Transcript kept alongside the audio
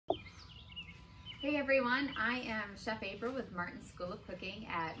Hey everyone, I am Chef April with Martin School of Cooking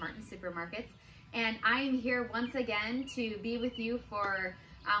at Martin Supermarkets, and I am here once again to be with you for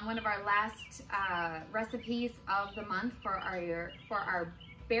one of our last recipes of the month for our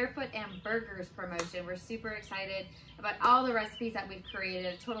Barefoot and Burgers promotion. We're super excited about all the recipes that we've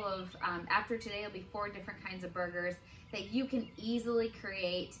created. A total of, after today, it'll be 4 different kinds of burgers that you can easily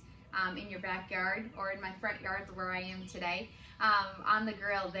create in your backyard or in my front yard where I am today, on the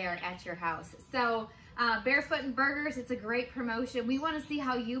grill there at your house. So Barefoot and Burgers, it's a great promotion. We want to see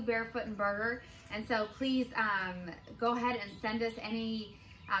how you barefoot and burger, and so please go ahead and send us any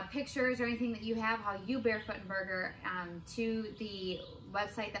pictures or anything that you have how you barefoot and burger to the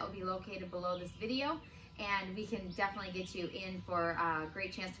website that will be located below this video, and we can definitely get you in for a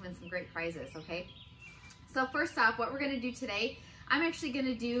great chance to win some great prizes, okay? So first off, what we're going to do today, I'm actually going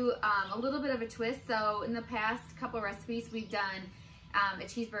to do a little bit of a twist. So in the past couple of recipes, we've done a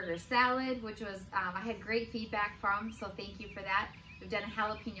cheeseburger salad, which was, I had great feedback from, so thank you for that. We've done a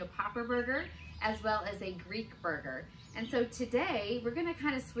jalapeno popper burger, as well as a Greek burger. And so today, we're going to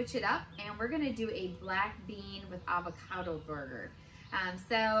kind of switch it up, and we're going to do a black bean with avocado burger.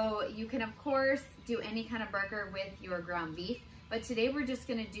 So you can, of course, do any kind of burger with your ground beef, but today we're just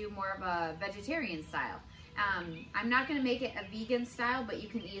going to do more of a vegetarian style. I'm not going to make it a vegan style, but you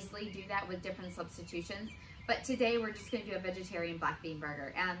can easily do that with different substitutions. But today we're just going to do a vegetarian black bean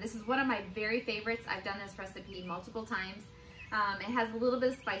burger. And this is one of my very favorites. I've done this recipe multiple times. It has a little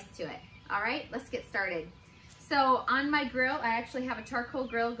bit of spice to it. All right, let's get started. So on my grill, I actually have a charcoal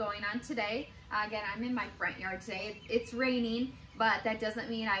grill going on today. Again, I'm in my front yard today. It's raining, but that doesn't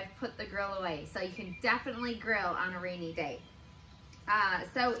mean I've put the grill away. So you can definitely grill on a rainy day.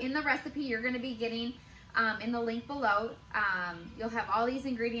 So in the recipe, you're going to be getting in the link below, you'll have all these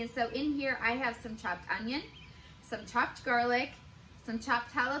ingredients. So in here, I have some chopped onion, some chopped garlic, some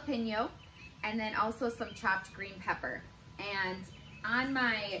chopped jalapeno, and then also some chopped green pepper. And on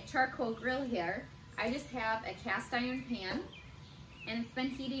my charcoal grill here, I just have a cast iron pan, and it's been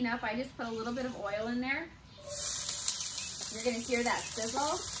heating up. I just put a little bit of oil in there. You're gonna hear that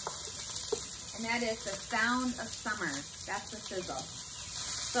sizzle, and that is the sound of summer. That's the sizzle.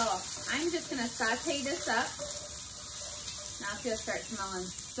 So I'm just gonna saute this up. Now it's gonna start smelling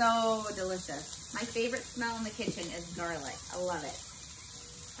so delicious. My favorite smell in the kitchen is garlic. I love it.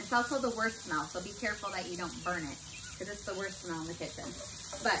 It's also the worst smell, so be careful that you don't burn it, because it's the worst smell in the kitchen.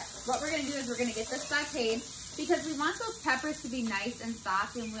 But what we're gonna do is we're gonna get this sauteed, because we want those peppers to be nice and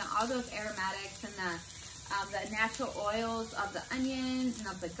soft, and we want all those aromatics and the natural oils of the onions and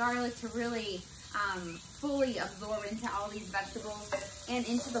of the garlic to really fully absorb into all these vegetables and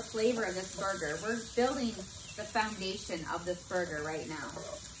into the flavor of this burger. We're building the foundation of this burger right now.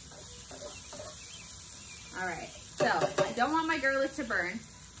 All right, so I don't want my garlic to burn.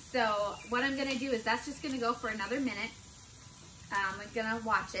 So what I'm gonna do is that's just gonna go for another minute. I'm gonna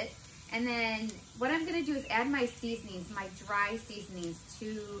watch it. And then what I'm gonna do is add my seasonings, my dry seasonings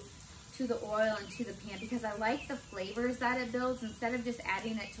to the oil and to the pan, because I like the flavors that it builds. Instead of just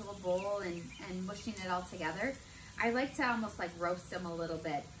adding it to a bowl and mushing it all together, I like to almost like roast them a little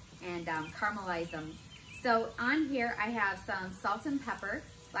bit and caramelize them. So on here I have some salt and pepper,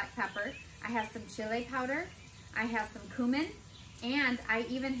 black pepper. I have some chili powder. I have some cumin, and I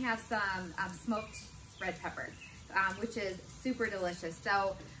even have some smoked red pepper, which is super delicious.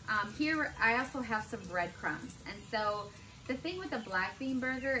 So here I also have some breadcrumbs. And so the thing with the black bean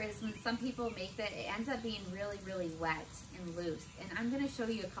burger is when some people make it ends up being really, really wet and loose. And I'm gonna show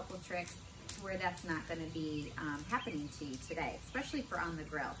you a couple tricks where that's not gonna be happening to you today, especially for on the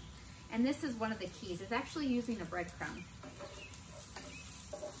grill. And this is one of the keys, is actually using a breadcrumb.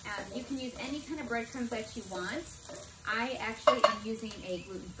 You can use any kind of breadcrumbs that you want. I actually am using a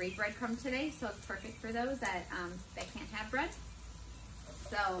gluten-free breadcrumb today, so it's perfect for those that can't have bread.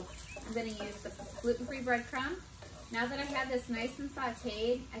 So I'm gonna use the gluten-free breadcrumb. Now that I have this nice and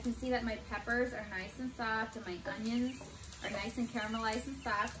sauteed, I can see that my peppers are nice and soft and my onions are nice and caramelized and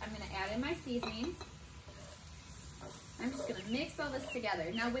soft. I'm gonna add in my seasonings. I'm just gonna mix all this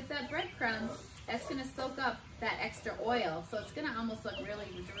together. Now with that breadcrumb, that's gonna soak up that extra oil, so it's gonna almost look really,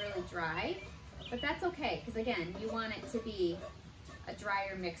 really dry, but that's okay, because again, you want it to be a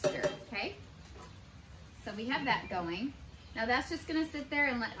drier mixture, okay? So we have that going. Now that's just gonna sit there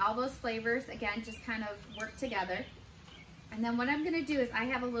and let all those flavors, again, just kind of work together. And then what I'm gonna do is I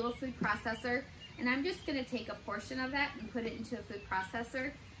have a little food processor, and I'm just gonna take a portion of that and put it into a food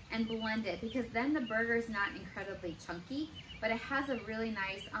processor and blend it, because then the burger is not incredibly chunky, but it has a really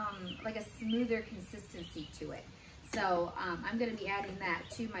nice, like a smoother consistency to it. So I'm gonna be adding that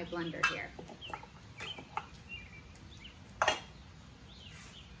to my blender here.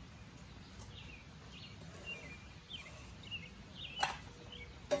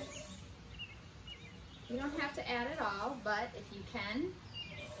 You don't have to add it all, but if you can,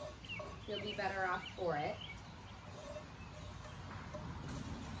 you'll be better off for it.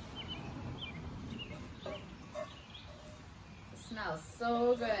 It smells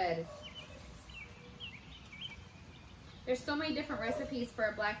so good. There's so many different recipes for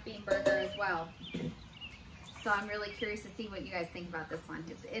a black bean burger as well. So I'm really curious to see what you guys think about this one.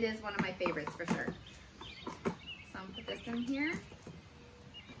 It is one of my favorites for sure. So I'm gonna put this in here.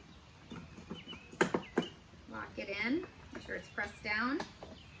 Lock it in, make sure it's pressed down.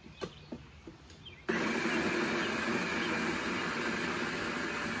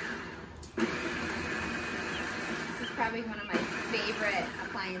 This is probably one of my favorite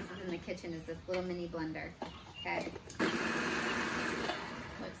appliances in the kitchen, is this little mini blender. Okay, looks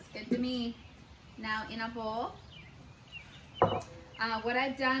good to me. Now in a bowl, what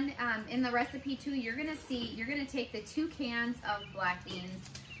I've done in the recipe too, you're gonna take the 2 cans of black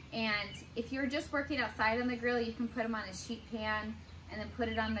beans, and if you're just working outside on the grill, you can put them on a sheet pan and then put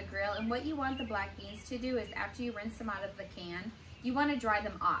it on the grill. And what you want the black beans to do is, after you rinse them out of the can, you want to dry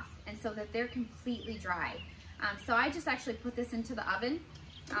them off, and so that they're completely dry. So I just actually put this into the oven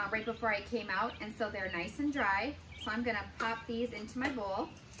right before I came out, and so they're nice and dry. So I'm gonna pop these into my bowl.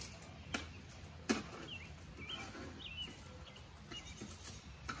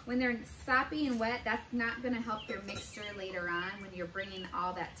 When they're soppy and wet, that's not gonna help your mixture later on when you're bringing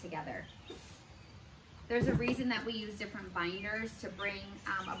all that together. There's a reason that we use different binders to bring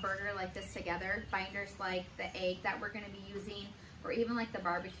a burger like this together. Binders like the egg that we're gonna be using, or even like the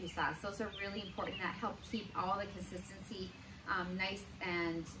barbecue sauce. Those are really important, that help keep all the consistency nice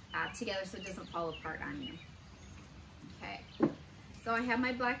and together so it doesn't fall apart on you. Okay, so I have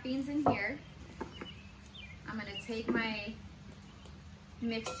my black beans in here. I'm gonna take my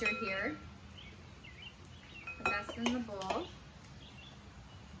mixture here, put that in the bowl.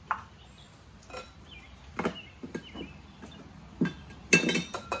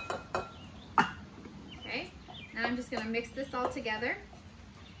 Okay, now I'm just gonna mix this all together.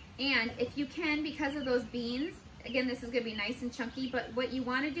 And if you can, because of those beans, again, this is gonna be nice and chunky, but what you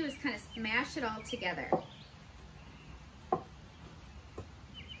wanna do is kind of smash it all together.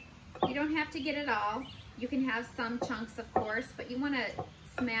 You don't have to get it all. You can have some chunks, of course, but you wanna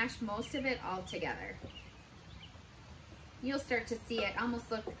smash most of it all together. You'll start to see it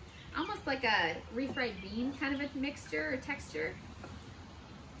almost like a refried bean kind of a mixture or texture.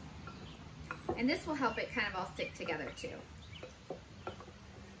 And this will help it kind of all stick together too.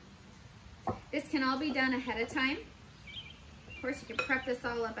 This can all be done ahead of time. Of course, you can prep this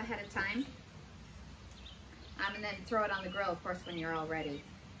all up ahead of time. And then throw it on the grill, of course, when you're all ready.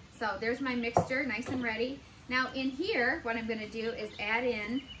 So there's my mixture, nice and ready. Now in here, what I'm gonna do is add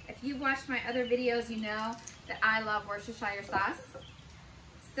in, if you've watched my other videos, you know that I love Worcestershire sauce.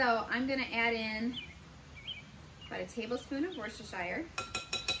 So I'm gonna add in about a tablespoon of Worcestershire.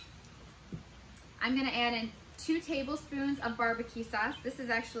 I'm gonna add in 2 tablespoons of barbecue sauce. This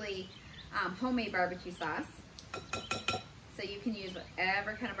is actually homemade barbecue sauce. So you can use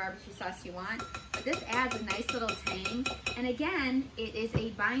whatever kind of barbecue sauce you want. But this adds a nice little tang. And again, it is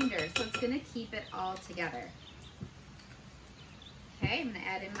a binder, so it's gonna keep it all together. Okay, I'm gonna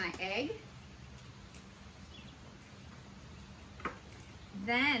add in my egg.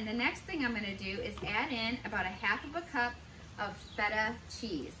 Then the next thing I'm gonna do is add in about 1/2 cup of feta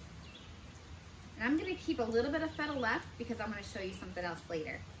cheese. And I'm gonna keep a little bit of feta left because I'm gonna show you something else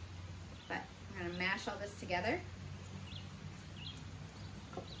later. But I'm gonna mash all this together.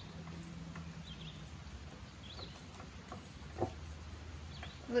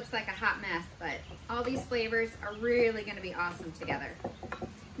 It looks like a hot mess, but all these flavors are really gonna be awesome together.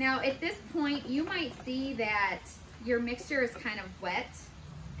 Now at this point, you might see that your mixture is kind of wet,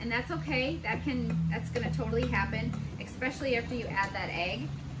 and that's okay. That's gonna totally happen, especially after you add that egg.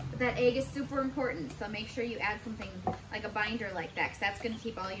 But that egg is super important, so make sure you add something like a binder like that, because that's gonna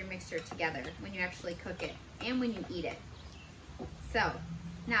keep all your mixture together when you actually cook it and when you eat it. So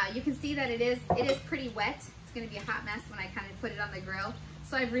now you can see that it is pretty wet. It's gonna be a hot mess when I kind of put it on the grill.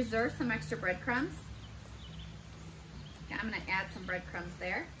 So I've reserved some extra breadcrumbs. Okay, I'm gonna add some breadcrumbs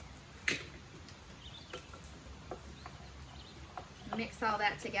there. Mix all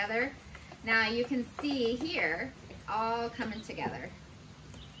that together. Now you can see here, it's all coming together.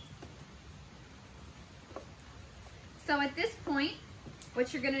 So at this point,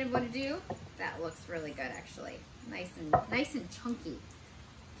 what you're gonna want to do, that looks really good actually. Nice and chunky,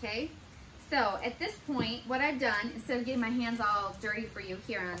 okay? So at this point, what I've done, instead of getting my hands all dirty for you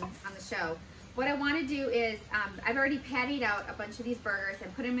here on the show, what I want to do is, I've already pattied out a bunch of these burgers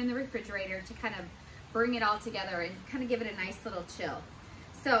and put them in the refrigerator to kind of bring it all together and kind of give it a nice little chill.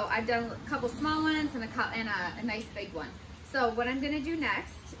 So I've done a couple small ones and a nice big one. So what I'm gonna do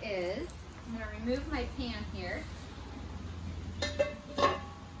next is I'm gonna remove my pan here.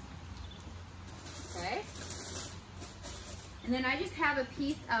 Okay. And then I just have a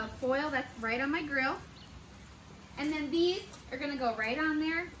piece of foil that's right on my grill. And then these are gonna go right on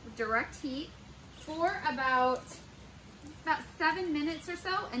there, direct heat, for about 7 minutes or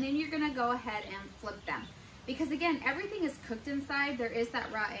so, and then you're gonna go ahead and flip them. Because again, everything is cooked inside. There is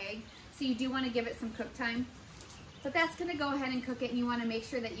that raw egg, so you do wanna give it some cook time. But that's gonna go ahead and cook it, and you wanna make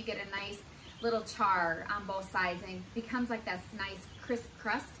sure that you get a nice little char on both sides, and it becomes like that nice crisp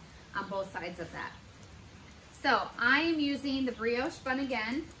crust on both sides of that. So I am using the brioche bun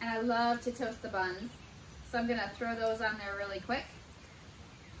again, and I love to toast the buns. So I'm gonna throw those on there really quick.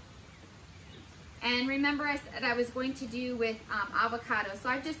 And remember I said I was going to do with avocado. So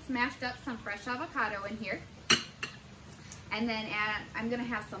I've just smashed up some fresh avocado in here. And then I'm gonna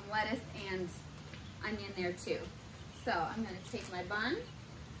have some lettuce and onion there too. So I'm gonna take my bun.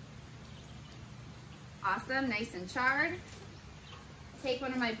 Awesome, nice and charred. Take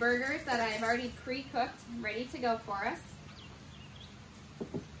one of my burgers that I've already pre-cooked, ready to go for us.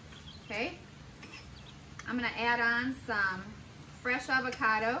 Okay. I'm gonna add on some fresh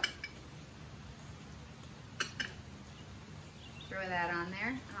avocado. Throw that on there.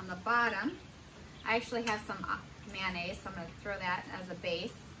 And on the bottom, I actually have some mayonnaise, so I'm gonna throw that as a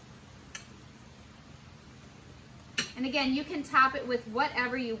base. And again, you can top it with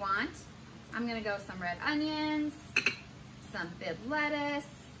whatever you want. I'm gonna go some red onions, some bib lettuce,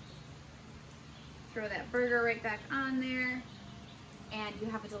 throw that burger right back on there, and you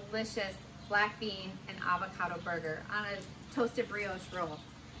have a delicious black bean and avocado burger on a toasted brioche roll.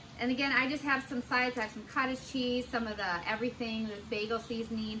 And again, I just have some sides. I have some cottage cheese, some of the everything, the bagel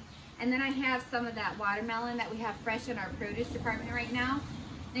seasoning, and then I have some of that watermelon that we have fresh in our produce department right now.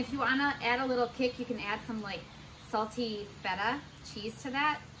 And if you wanna add a little kick, you can add some like salty feta cheese to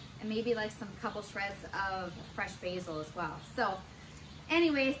that, and maybe like some couple shreds of fresh basil as well. So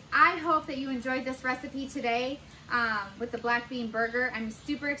anyways, I hope that you enjoyed this recipe today with the black bean burger. I'm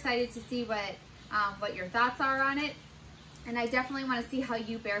super excited to see what your thoughts are on it. And I definitely want to see how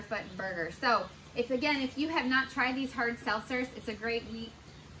you barefoot and burger. So if you have not tried these hard seltzers, it's a great week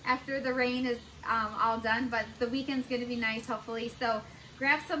after the rain is all done, but the weekend's going to be nice hopefully. So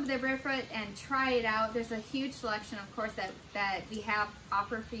grab some of the barefoot and try it out. There's a huge selection, of course, that we have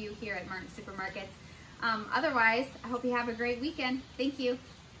offered for you here at Martin Supermarkets. Otherwise, I hope you have a great weekend. Thank you.